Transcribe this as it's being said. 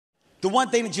The one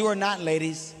thing that you are not,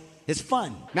 ladies, is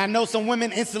fun. Now, I know some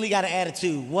women instantly got an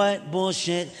attitude. What?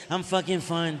 Bullshit. I'm fucking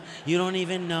fun. You don't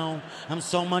even know. I'm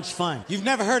so much fun. You've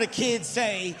never heard a kid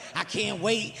say, I can't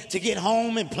wait to get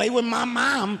home and play with my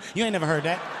mom. You ain't never heard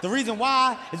that. The reason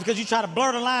why is because you try to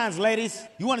blur the lines, ladies.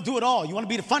 You want to do it all. You want to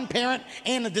be the fun parent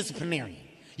and the disciplinarian.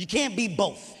 You can't be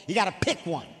both. You got to pick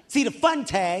one. See, the fun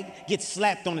tag gets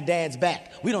slapped on the dad's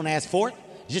back. We don't ask for it.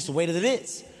 It's just the way that it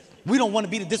is. We don't want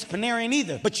to be the disciplinarian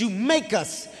either, but you make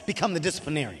us become the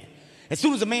disciplinarian. As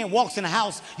soon as a man walks in the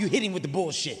house, you hit him with the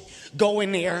bullshit. Go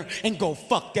in there and go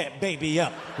fuck that baby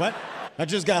up. What? I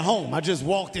just got home. I just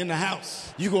walked in the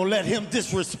house. You gonna let him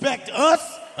disrespect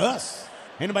us? Us.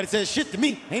 Ain't nobody said shit to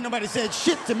me. Ain't nobody said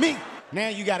shit to me. Now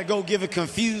you gotta go give a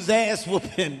confused ass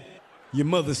whooping. Your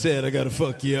mother said I gotta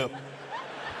fuck you up.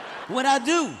 What'd I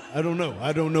do? I don't know.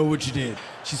 I don't know what you did.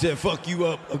 She said fuck you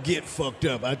up or get fucked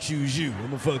up. I choose you. I'm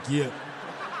gonna fuck you up.